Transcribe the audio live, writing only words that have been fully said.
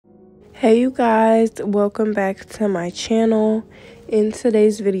Hey you guys, welcome back to my channel. In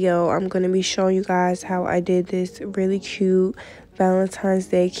today's video, I'm going to be showing you guys how I did this really cute Valentine's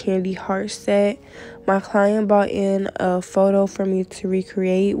Day candy heart set. My client brought in a photo for me to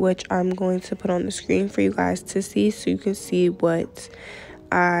recreate, which I'm going to put on the screen for you guys to see so you can see what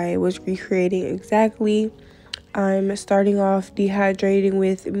I was recreating exactly. I'm starting off dehydrating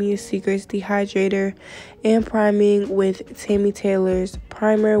with Mia Secrets dehydrator and priming with Tammy Taylor's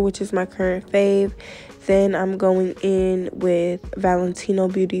primer, which is my current fave. Then I'm going in with Valentino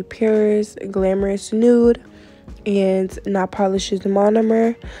Beauty Pure's Glamorous Nude and NotPolish's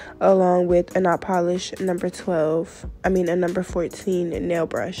Monomer, along with a NotPolish number 14 nail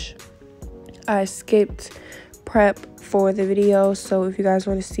brush. I skipped prep for the video, so if you guys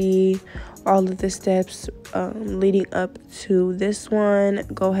want to see all of the steps leading up to this one,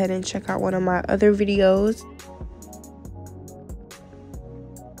 go ahead and check out one of my other videos.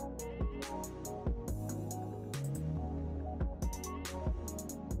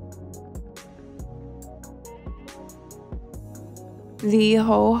 The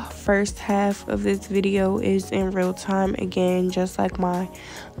whole first half of this video is in real time again, just like my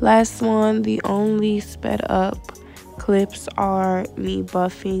last one. The only sped up clips are me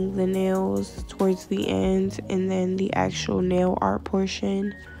buffing the nails towards the end and then the actual nail art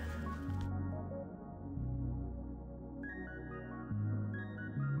portion.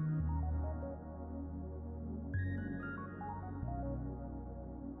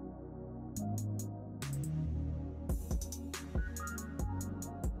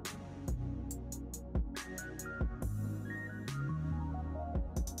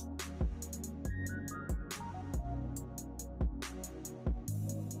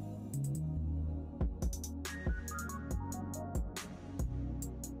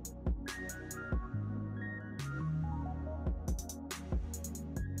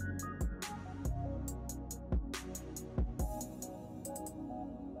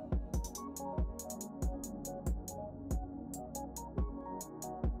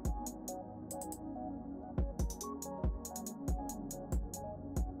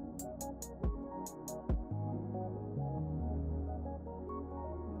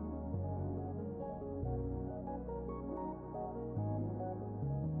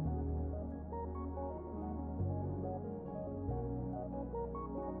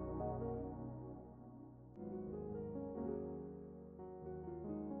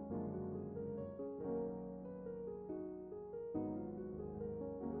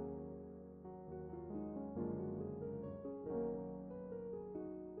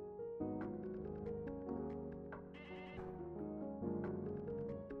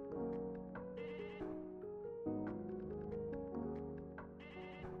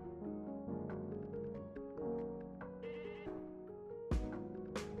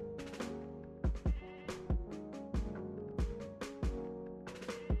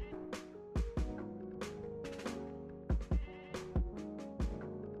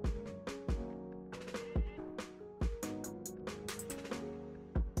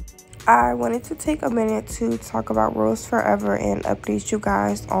 I wanted to take a minute to talk about Rose Forever and update you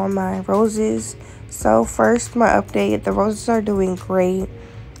guys on my roses. So first, my update, the roses are doing great,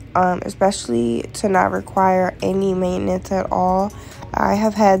 especially to not require any maintenance at all. I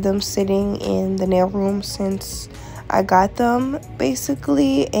have had them sitting in the nail room since I got them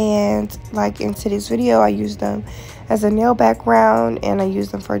basically, and like in today's video I used them as a nail background and I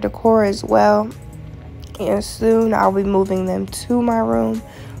use them for decor as well. And soon I'll be moving them to my room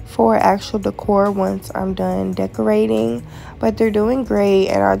for actual decor once I'm done decorating. But they're doing great,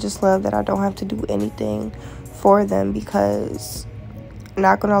 and I just love that I don't have to do anything for them, because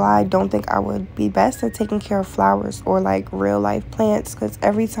not gonna lie, I don't think I would be best at taking care of flowers or like real life plants, because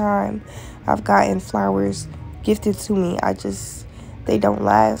every time I've gotten flowers gifted to me, they don't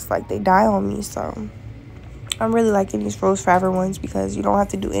last, like they die on me. So I'm really liking these Rose Forever ones because you don't have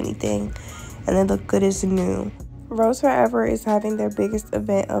to do anything and they look good as new. Rose Forever is having their biggest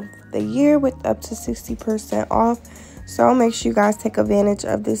event of the year with up to 60% off. So make sure you guys take advantage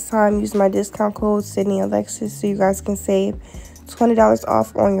of this time. Use my discount code SydneyAlexis so you guys can save $20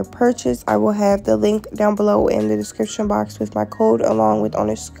 off on your purchase. I will have the link down below in the description box with my code along with on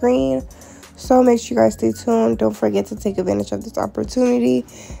the screen. So make sure you guys stay tuned. Don't forget to take advantage of this opportunity.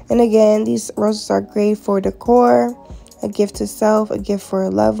 And again, these roses are great for decor, a gift to self, a gift for a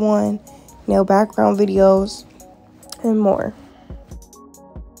loved one, nail background videos, and more.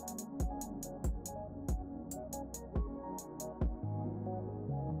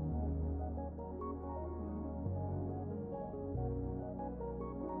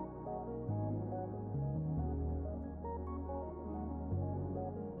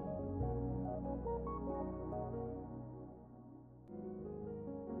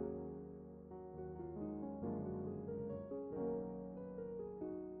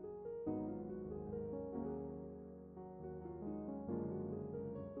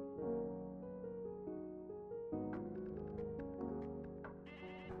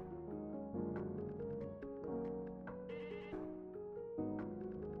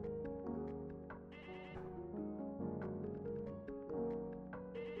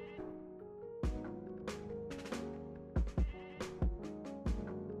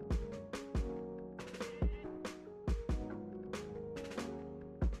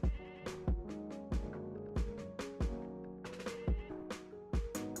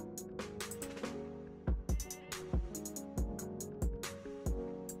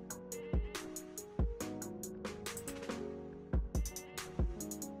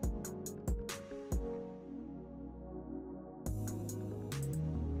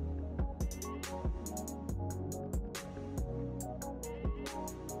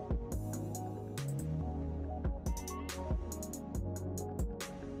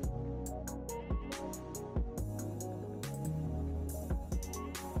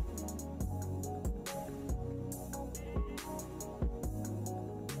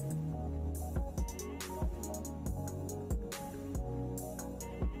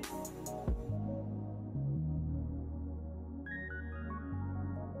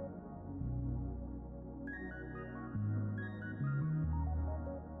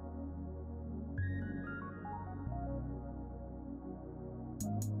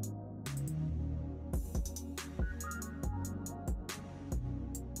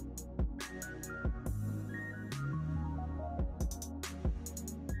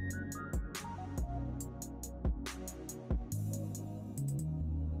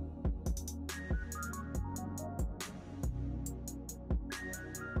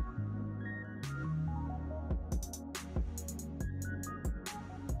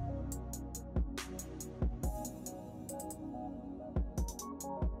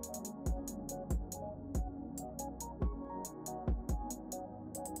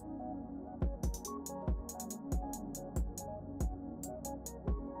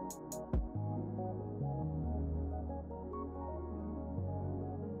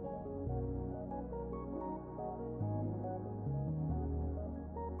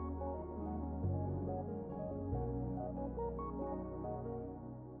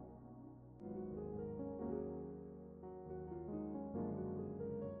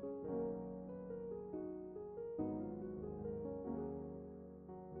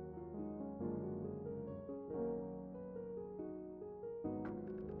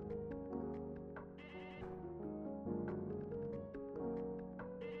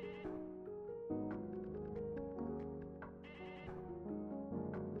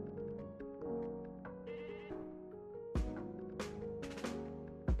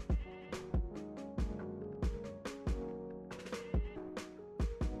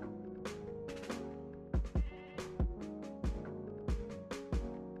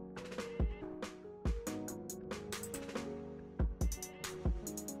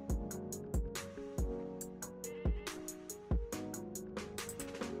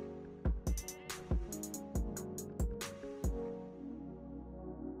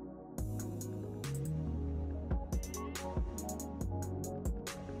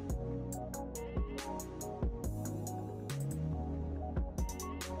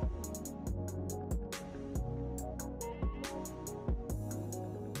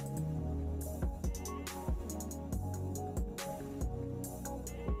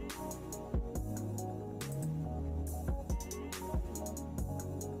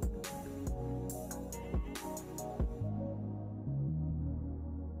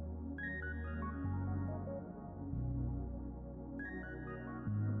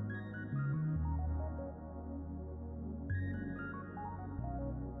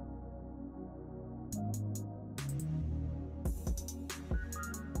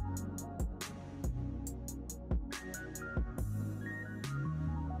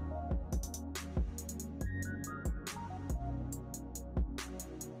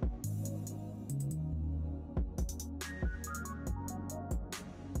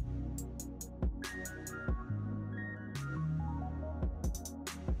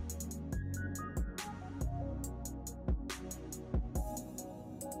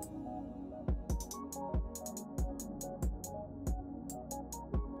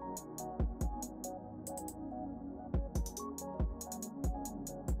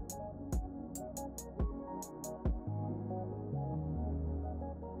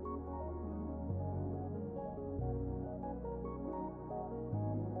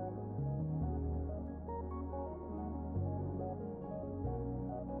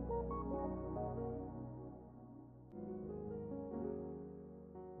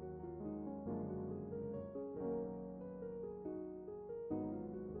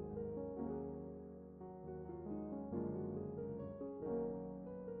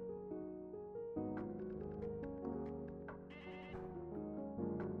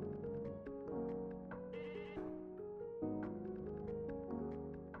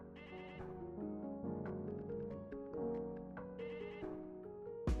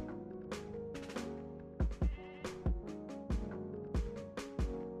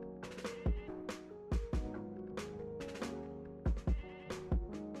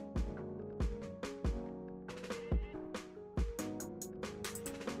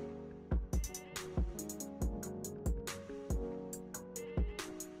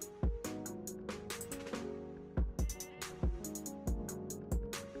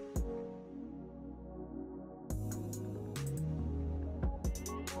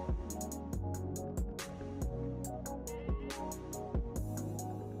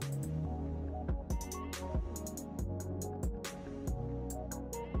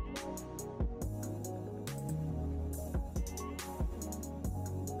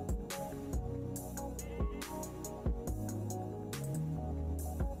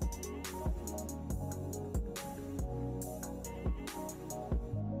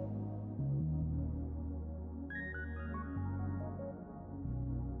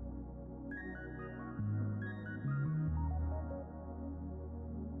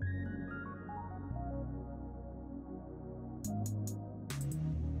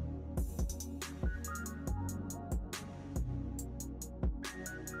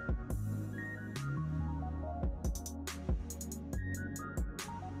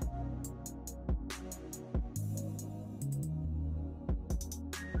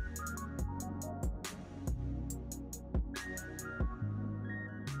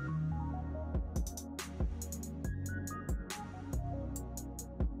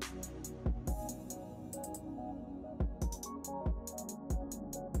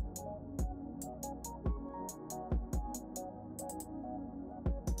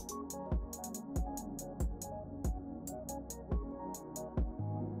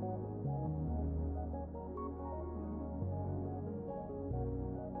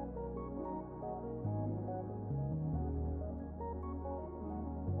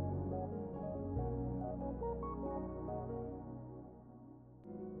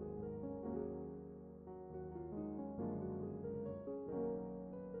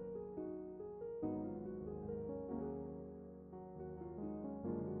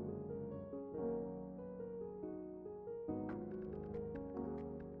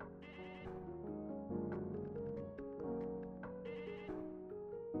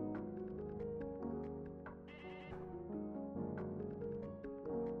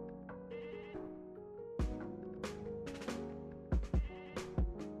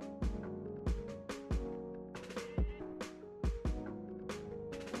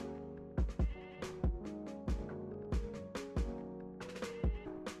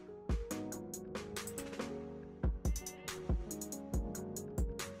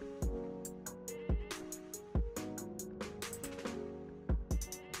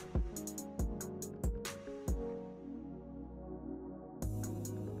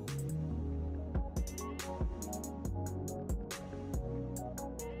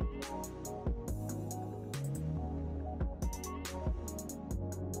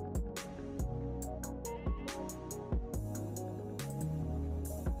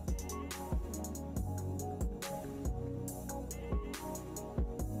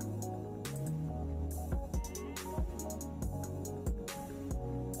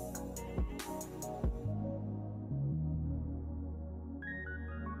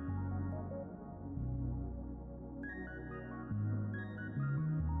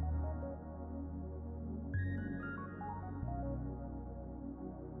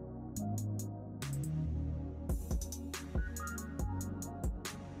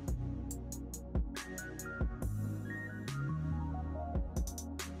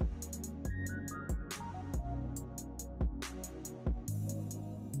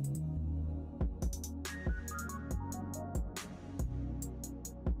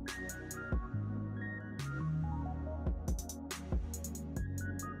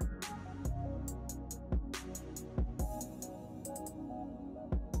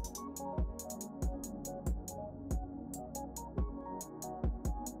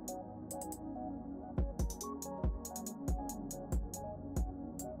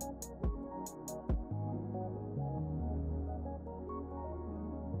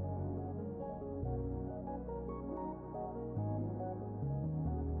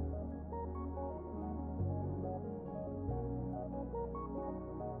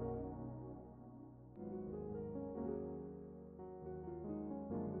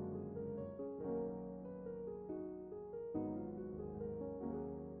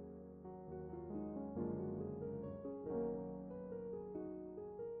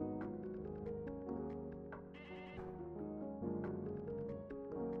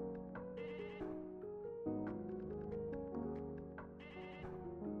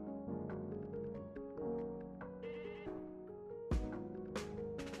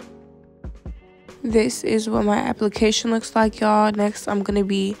 This is what my application looks like, y'all. Next, I'm going to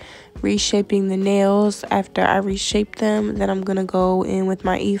be reshaping the nails. After I reshape them, then I'm going to go in with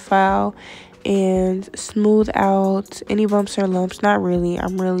my e-file and smooth out any bumps or lumps. Not really.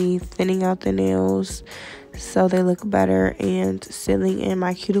 I'm really thinning out the nails so they look better and sealing in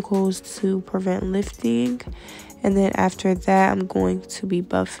my cuticles to prevent lifting. And then after that, I'm going to be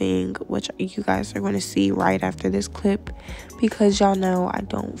buffing, which you guys are going to see right after this clip, because y'all know I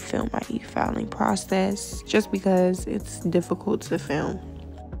don't film my e-filing process just because it's difficult to film.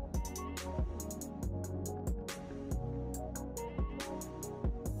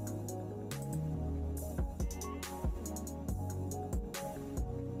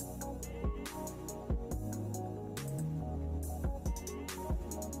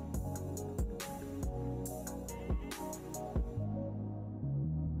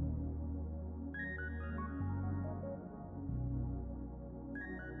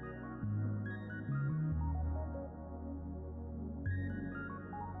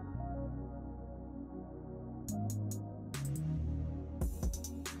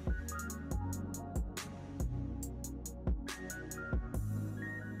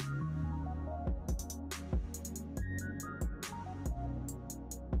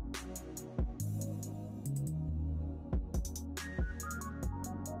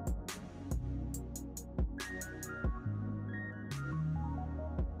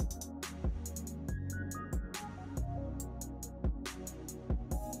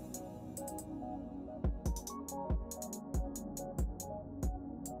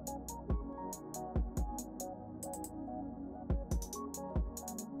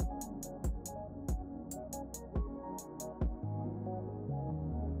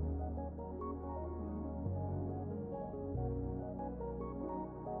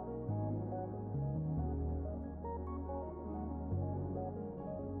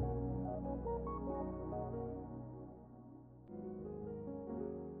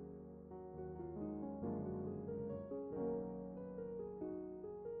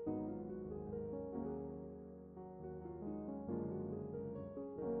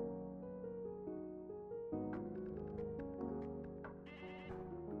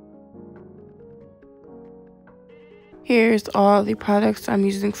 Here's all the products I'm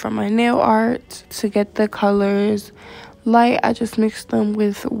using for my nail art to get the colors light. I just mixed them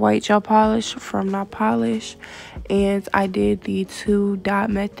with white gel polish from NotPolish, and I did the 2-dot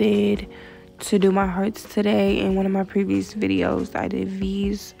method to do my hearts today. In one of my previous videos I did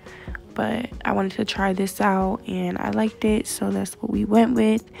V's, but I wanted to try this out and I liked it, so that's what we went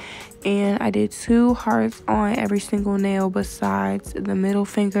with. And I did 2 hearts on every single nail besides the middle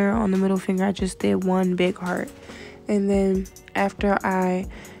finger. On the middle finger I just did 1 big heart. And then after I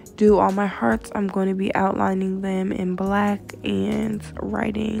do all my hearts, I'm going to be outlining them in black and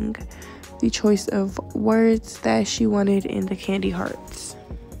writing the choice of words that she wanted in the candy hearts.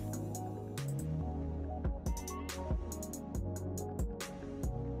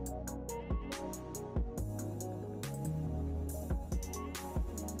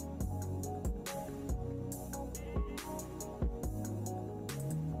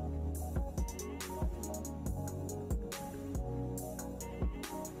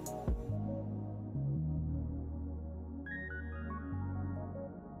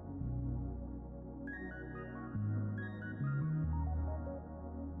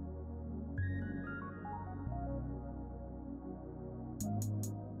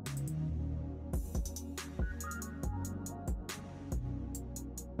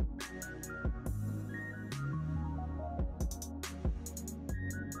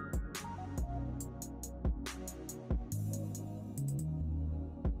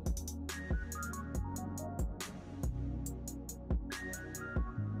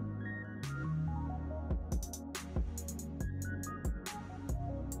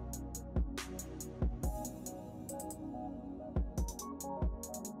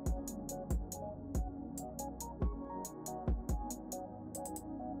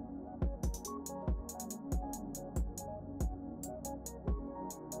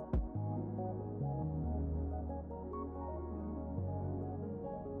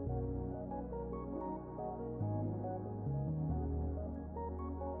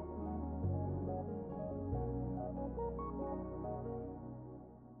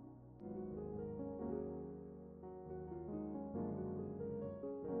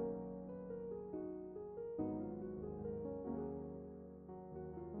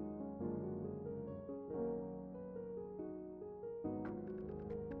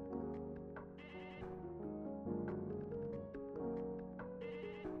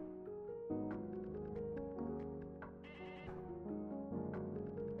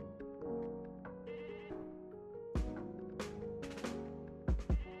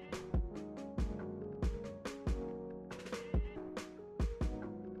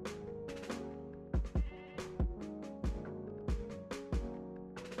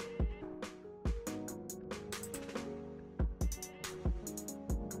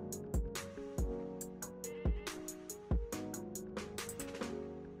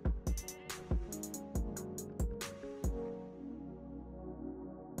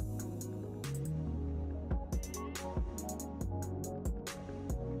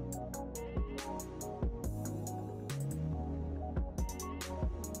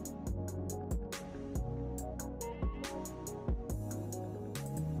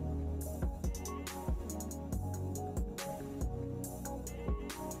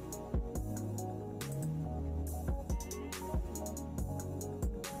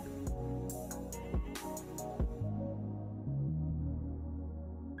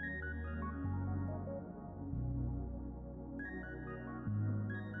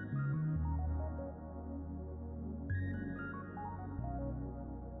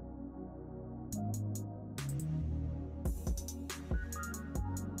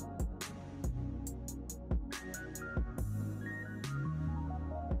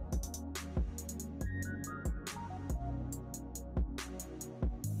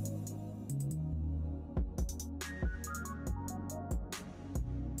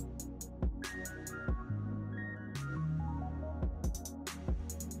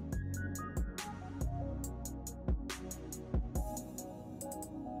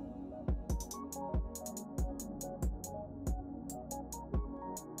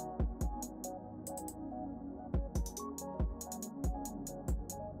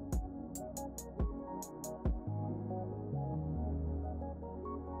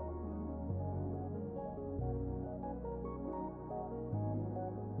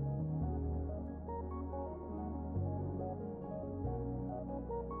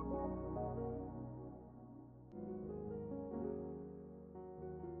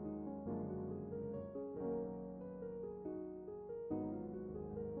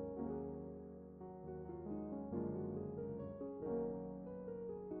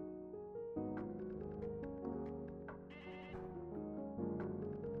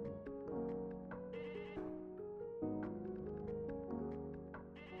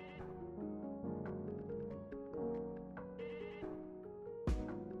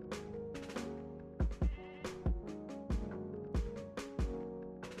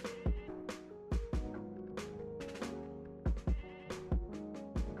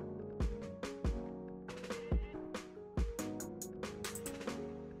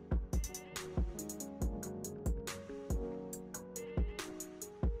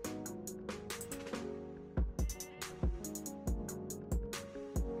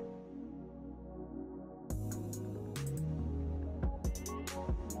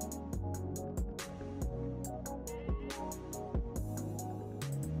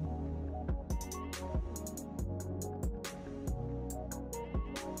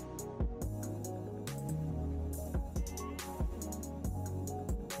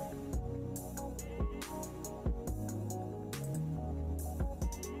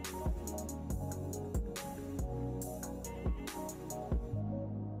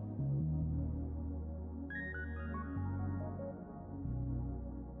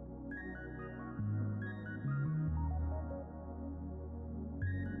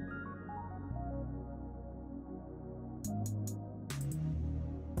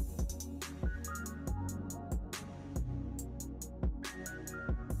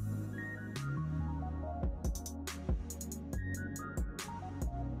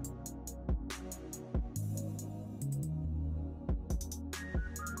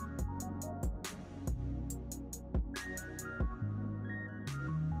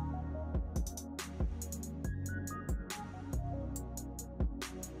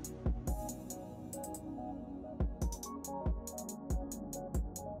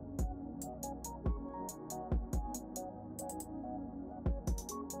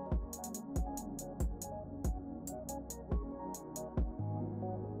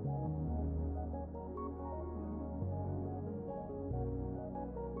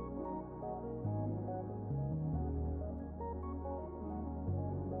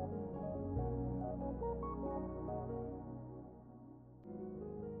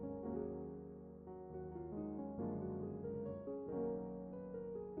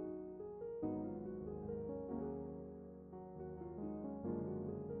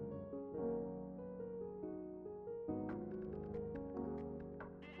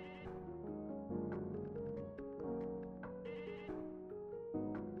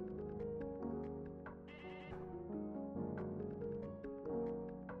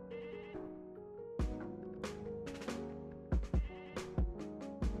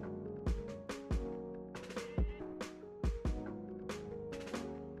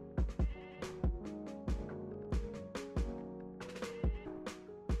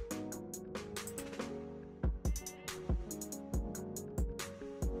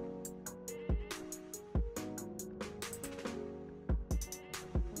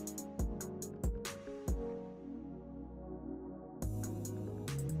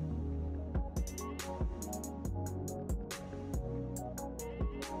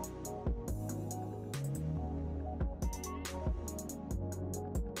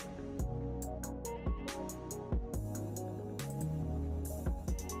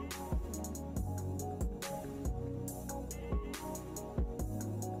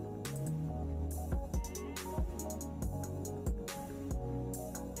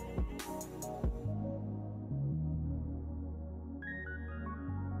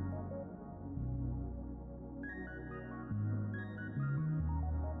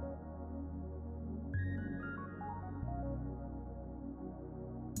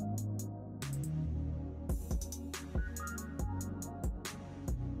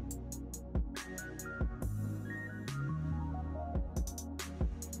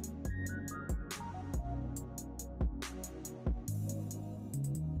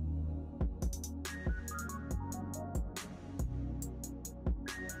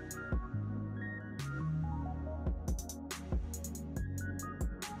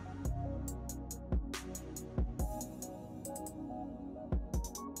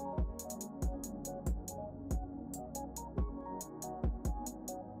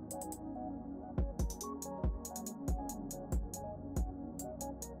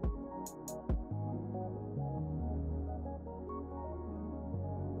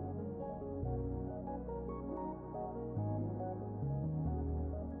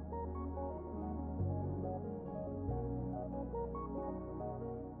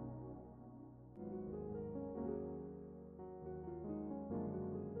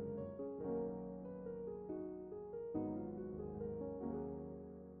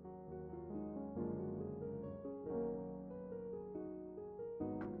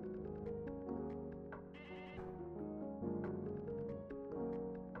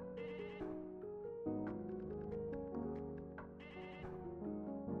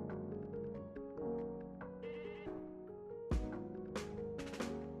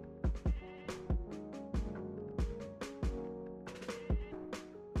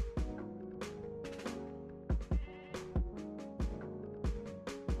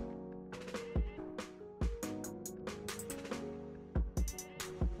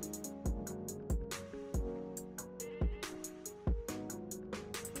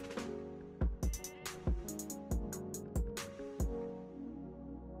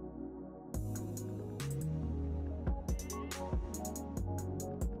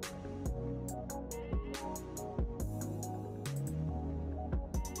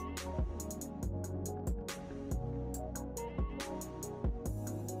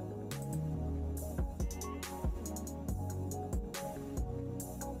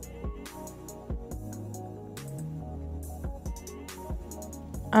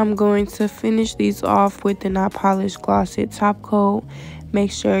 I'm going to finish these off with the NotPolish Gloss It top coat.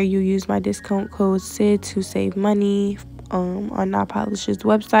 Make sure you use my discount code SID to save money on NotPolish's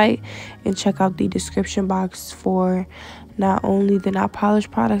website, and check out the description box for not only the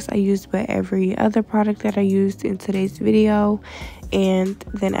NotPolish products I used, but every other product that I used in today's video. And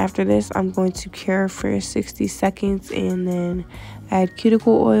then after this, I'm going to cure for 60 seconds and then add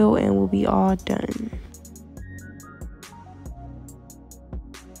cuticle oil, and we'll be all done.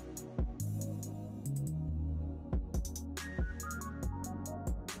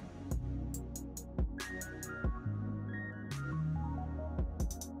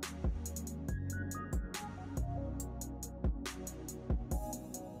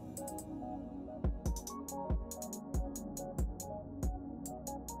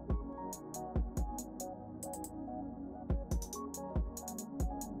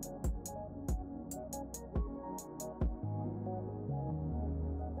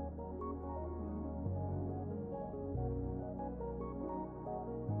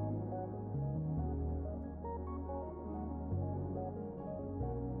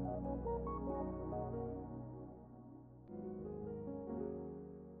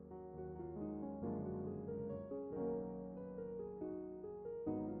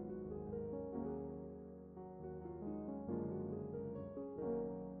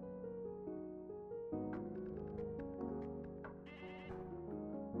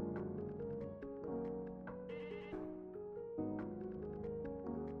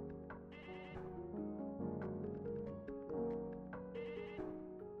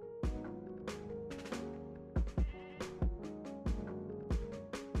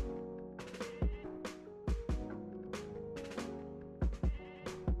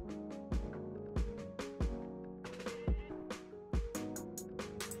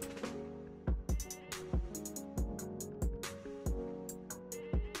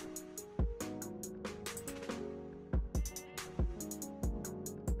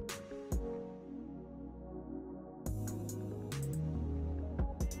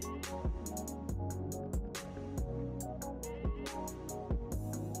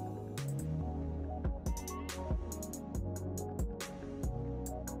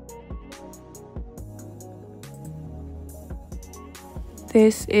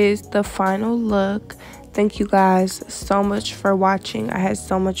 This is the final look. Thank you guys so much for watching. I had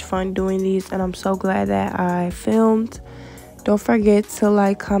so much fun doing these, and I'm so glad that I filmed. Don't forget to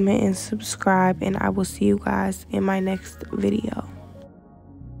like, comment, and subscribe, and I will see you guys in my next video.